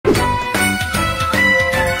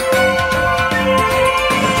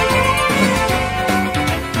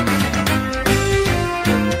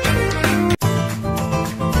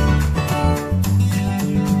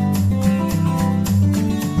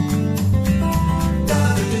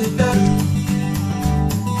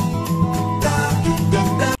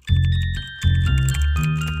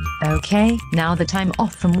Okay, now that I'm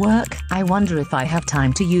off from work, I wonder if I have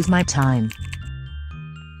time to use my time.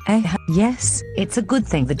 Yes, it's a good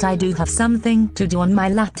thing that I do have something to do on my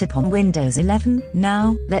laptop on Windows 11.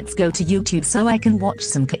 Now, let's go to YouTube so I can watch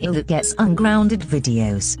some Kyle that gets ungrounded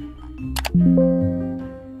videos.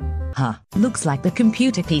 Huh, looks like the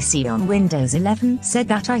computer PC on Windows 11 said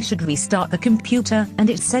that I should restart the computer, and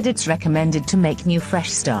it said it's recommended to make new fresh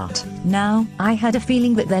start. Now, I had a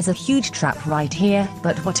feeling that there's a huge trap right here,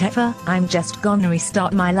 but whatever, I'm just gonna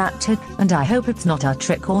restart my laptop, and I hope it's not a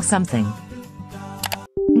trick or something.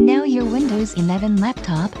 Now your Windows 11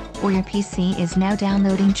 laptop or your PC is now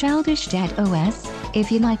downloading Childish Dad OS. If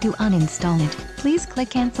you'd like to uninstall it, please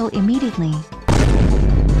click cancel immediately.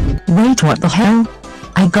 Wait, what the hell?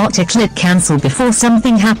 I got to click cancel before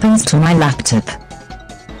something happens to my laptop.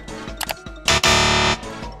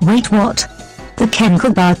 Wait, what? The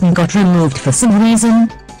cancel button got removed for some reason?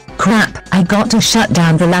 Crap, I got to shut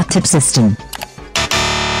down the laptop system.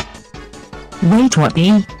 Wait, what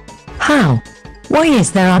the? How? Why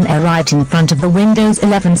is there an error right in front of the Windows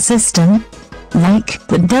 11 system? Like,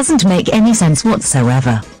 that doesn't make any sense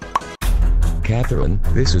whatsoever. Catherine,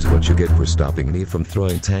 this is what you get for stopping me from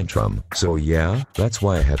throwing tantrum. So yeah, that's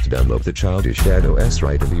why I have to download the Childish Dad OS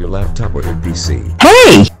right into your laptop or your PC.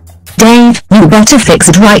 Hey! Dave, you better fix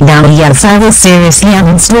it right now, else I will seriously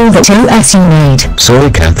uninstall that OS you made. Sorry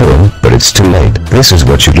Catherine, but it's too late. This is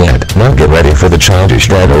what you get. Now get ready for the Childish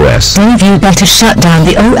Dad OS. Dave, you better shut down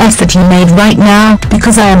the OS that you made right now,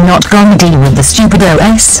 because I am not gonna deal with the stupid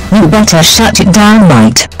OS. You better shut it down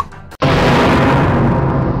right.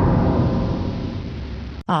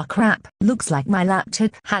 Ah crap, looks like my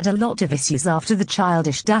laptop had a lot of issues after the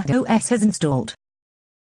Childish Dad OS has installed.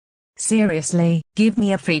 Seriously, give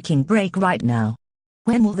me a freaking break right now.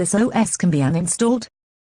 When will this OS can be uninstalled?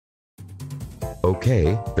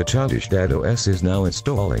 Okay, the Childish Dad OS is now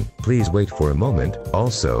installing. Please wait for a moment.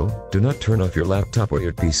 Also, do not turn off your laptop or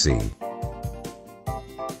your PC.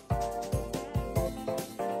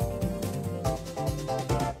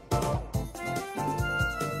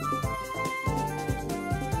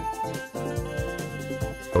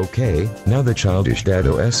 Okay, now the Childish Dad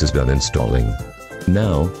OS is done installing.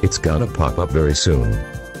 Now, it's gonna pop up very soon.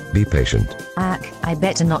 Be patient. I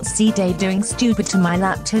better not see Dave doing stupid to my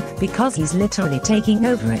laptop because he's literally taking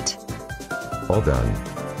over it. All done.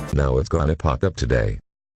 Now it's gonna pop up today.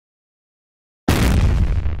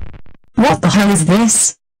 What the hell is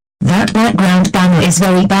this? That background banner is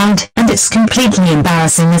very bad, and it's completely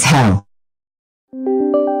embarrassing as hell.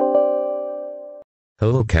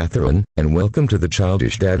 Hello Catherine, and welcome to the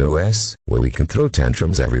Childish Dad OS, where we can throw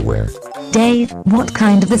tantrums everywhere. Dave, what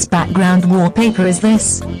kind of this background wallpaper is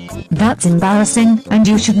this? That's embarrassing, and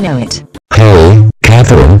you should know it. Hey,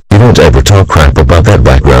 Catherine, you don't ever talk crap about that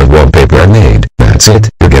background wallpaper I made. That's it,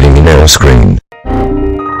 you're getting an error screen.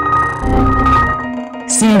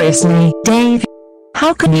 Seriously, Dave?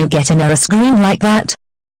 How can you get an error screen like that?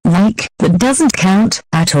 Like, that doesn't count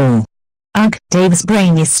at all. Ugh, Dave's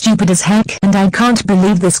brain is stupid as heck, and I can't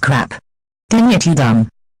believe this crap. Dang it, you dumb.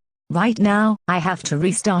 Right now, I have to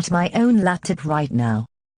restart my own laptop right now.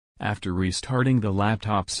 After restarting the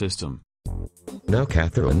laptop system. Now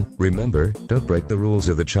Catherine, remember, don't break the rules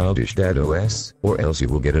of the Childish Dad OS, or else you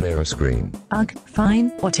will get an error screen. Ugh,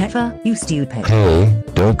 fine, whatever, you stupid. Hey,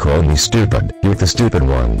 don't call me stupid, you're the stupid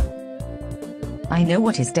one. I know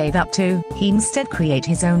what is Dave up to. He instead create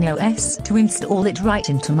his own OS to install it right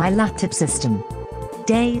into my laptop system.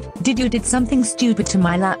 Dave, did you did something stupid to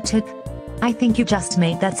my laptop? I think you just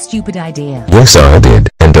made that stupid idea. Yes I did,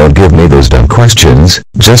 and don't give me those dumb questions.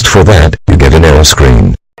 Just for that, you get an error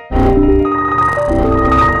screen.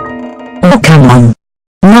 Oh come on.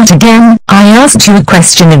 Not again. I asked you a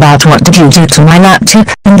question about what did you do to my laptop,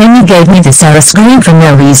 and then you gave me this error screen for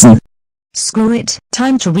no reason. Screw it,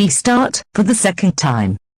 time to restart, for the second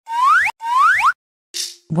time.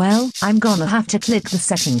 Well, I'm gonna have to click the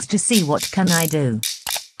settings to see what can I do.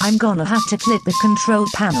 I'm gonna have to click the control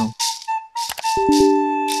panel.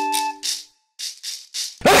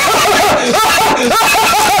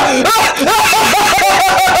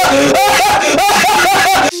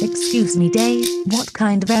 Excuse me Dave, what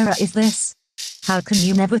kind of error is this? How can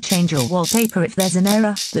you never change your wallpaper if there's an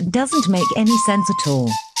error? That doesn't make any sense at all.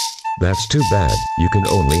 That's too bad, you can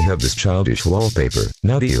only have this childish wallpaper.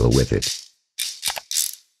 Now deal with it.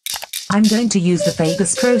 I'm going to use the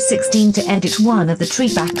Vegas Pro 16 to edit one of the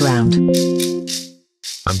tree background.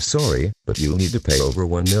 I'm sorry, but you'll need to pay over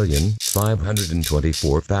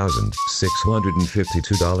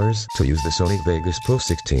 $1,524,652 to use the Sony Vegas Pro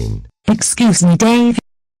 16. Excuse me Dave.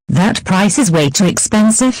 That price is way too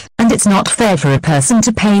expensive, and it's not fair for a person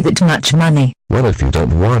to pay that much money. Well, if you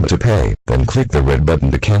don't want to pay, then click the red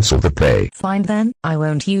button to cancel the pay. Fine then, I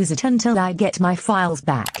won't use it until I get my files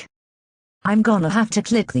back. I'm gonna have to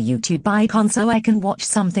click the YouTube icon so I can watch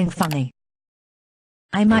something funny.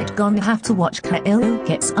 I might gonna have to watch Kyle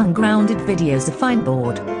Gets Ungrounded videos if I'm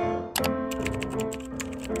bored.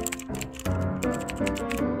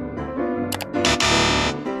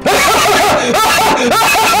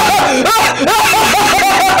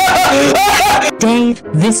 Dave,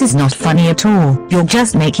 this is not funny at all. You're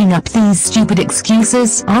just making up these stupid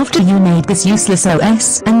excuses after you made this useless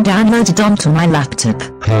OS and downloaded onto my laptop.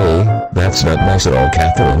 Hey, that's not nice at all,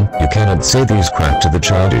 Catherine. You cannot say these crap to the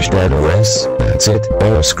Childish Dad OS. That's it,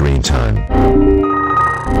 or screen time.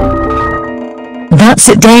 That's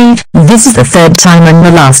it, Dave. This is the third time and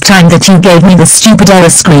the last time that you gave me the stupid error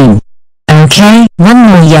screen. Okay, one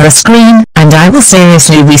more error screen, and I will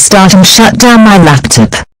seriously restart and shut down my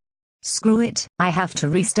laptop. Screw it, I have to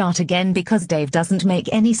restart again because Dave doesn't make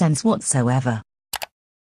any sense whatsoever.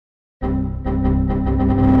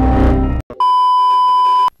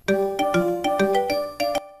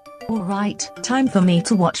 Alright, time for me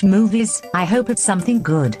to watch movies. I hope it's something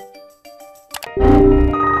good.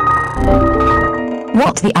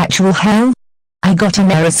 What the actual hell? I got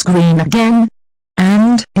an error screen again.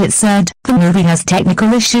 And it said, the movie has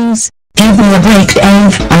technical issues. Give me a break,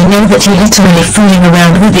 Dave. I know that you're literally fooling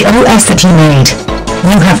around with the OS that you made.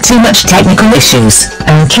 You have too much technical issues.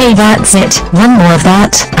 Okay, that's it. One more of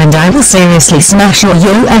that, and I will seriously smash your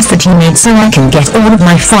OS that you made so I can get all of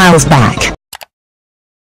my files back.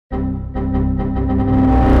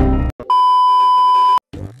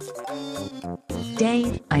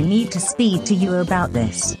 Dave, I need to speak to you about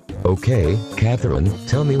this. Okay, Catherine,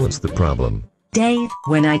 tell me what's the problem. Dave,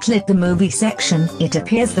 when I click the movie section, it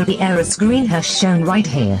appears that the error screen has shown right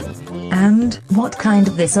here. And, what kind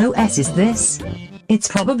of this OS is this? It's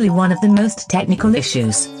probably one of the most technical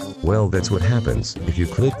issues. Well, that's what happens. If you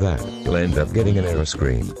click that, you'll end up getting an error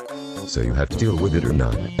screen. So you have to deal with it or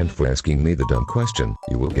not, and for asking me the dumb question,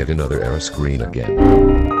 you will get another error screen again.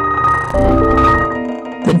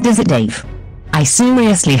 But does it, Dave? I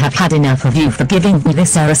seriously have had enough of you for giving me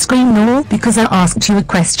this error screen all because I asked you a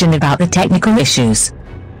question about the technical issues.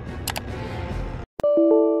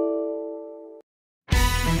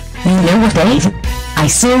 You know what, Dave? I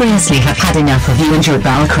seriously have had enough of you and your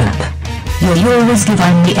ball crap. You always give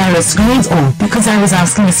me error screens all because I was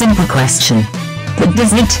asking a simple question. But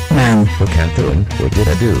does it, man? Well, Catherine, what did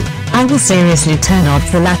I do? I will seriously turn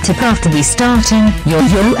off the laptop after restarting. Your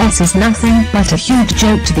OS is nothing but a huge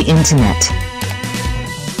joke to the internet.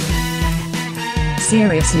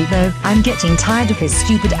 Seriously though, I'm getting tired of his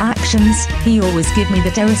stupid actions. He always give me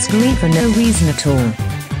that error screen for no reason at all.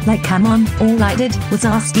 Like, come on, all I did was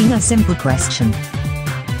asking a simple question.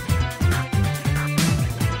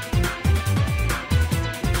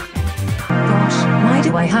 Gosh, why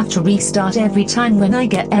do I have to restart every time when I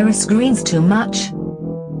get error screens too much?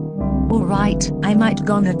 Alright, I might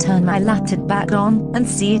gonna turn my laptop back on and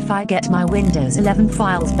see if I get my Windows 11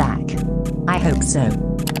 files back. I hope so.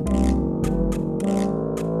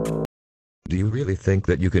 Do you really think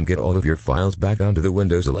that you can get all of your files back onto the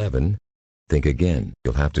Windows 11? Think again,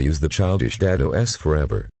 you'll have to use the Childish Dad OS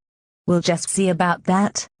forever. We'll just see about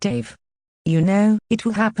that, Dave. You know, it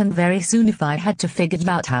will happen very soon if I had to figure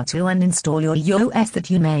out how to uninstall your OS that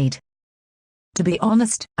you made. To be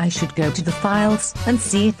honest, I should go to the files and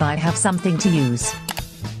see if I have something to use.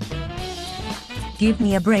 Give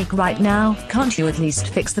me a break right now, can't you at least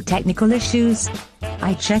fix the technical issues?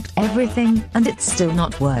 I checked everything, and it's still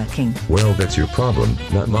not working. Well, that's your problem,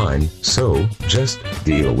 not mine, so, just,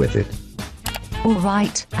 deal with it.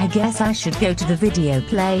 Alright, I guess I should go to the video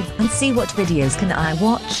play, and see what videos can I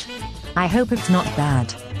watch. I hope it's not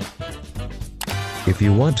bad. If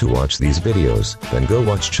you want to watch these videos, then go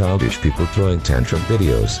watch childish people throwing tantrum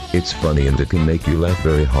videos. It's funny and it can make you laugh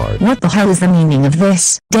very hard. What the hell is the meaning of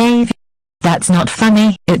this, Dave? That's not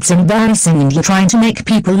funny, it's embarrassing and you're trying to make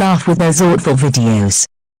people laugh with those awful videos.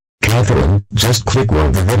 Catherine, just click one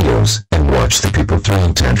of the videos, and watch the people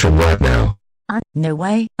throwing tantrum right now. No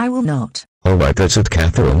way, I will not. Alright, that's it,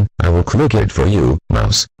 Catherine. I will click it for you.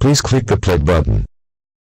 Mouse, please click the play button.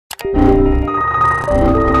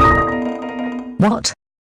 What?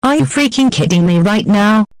 Are you freaking kidding me right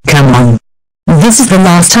now? Come on. This is the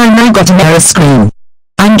last time I got an error screen.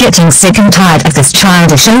 I'm getting sick and tired of this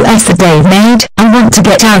childish OS that Dave made. I want to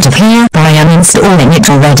get out of here by uninstalling it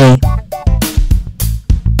already.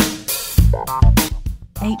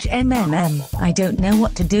 I don't know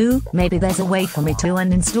what to do. Maybe there's a way for me to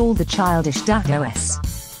uninstall the Childish Dad OS.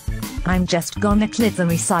 I'm just gonna click the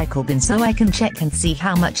recycle bin so I can check and see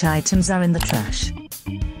how much items are in the trash.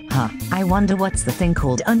 Huh, I wonder what's the thing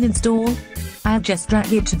called uninstall? I'll just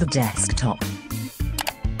drag it to the desktop.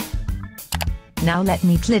 Now let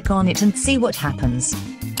me click on it and see what happens.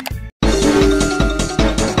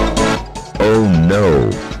 Oh no!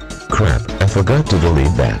 Crap, I forgot to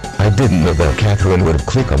delete that. I didn't know that Catherine would have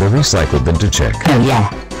clicked on the recycle bin to check. Oh yeah.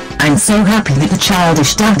 I'm so happy that the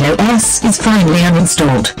Childish Dad OS is finally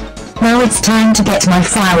uninstalled. Now it's time to get my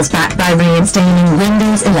files back by reinstalling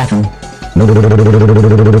Windows 11.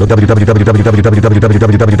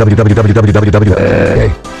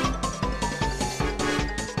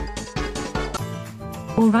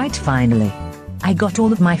 Alright, finally. I got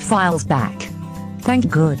all of my files back. Thank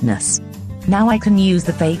goodness. Now I can use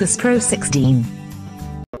the Vegas Pro 16.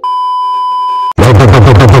 No,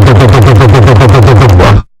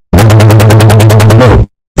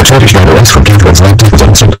 the Childish Dad OS from Catherine's laptop is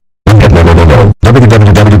uninstalled. No.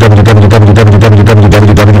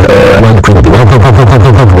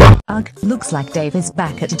 Ugh, looks like Dave is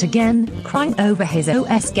back at it again, crying over his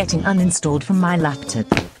OS getting uninstalled from my laptop.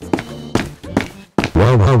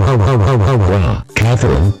 Wow.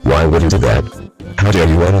 Catherine, why would you do that? How dare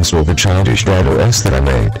you uninstall the Childish Dad OS that I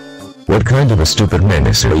made? What kind of a stupid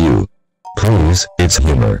menace are you? Please, it's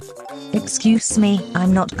humor. Excuse me,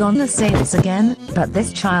 I'm not gonna say this again, but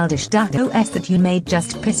this Childish Dad OS that you made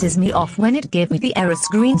just pisses me off when it gave me the error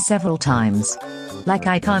screen several times. Like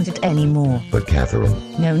I can't it anymore. But Catherine...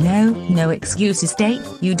 No excuses, Dave.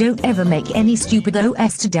 You don't ever make any stupid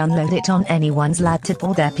OS to download it on anyone's laptop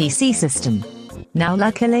or their PC system. Now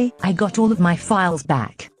luckily, I got all of my files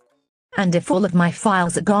back. And if all of my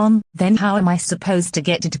files are gone, then how am I supposed to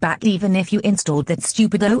get it back even if you installed that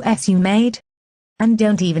stupid OS you made? And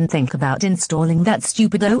don't even think about installing that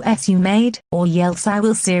stupid OS you made, or else I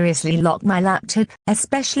will seriously lock my laptop,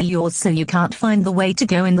 especially yours, so you can't find the way to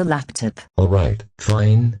go in the laptop. Alright,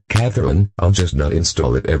 fine, Catherine, I'll just not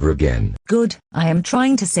install it ever again. Good, I am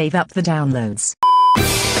trying to save up the downloads.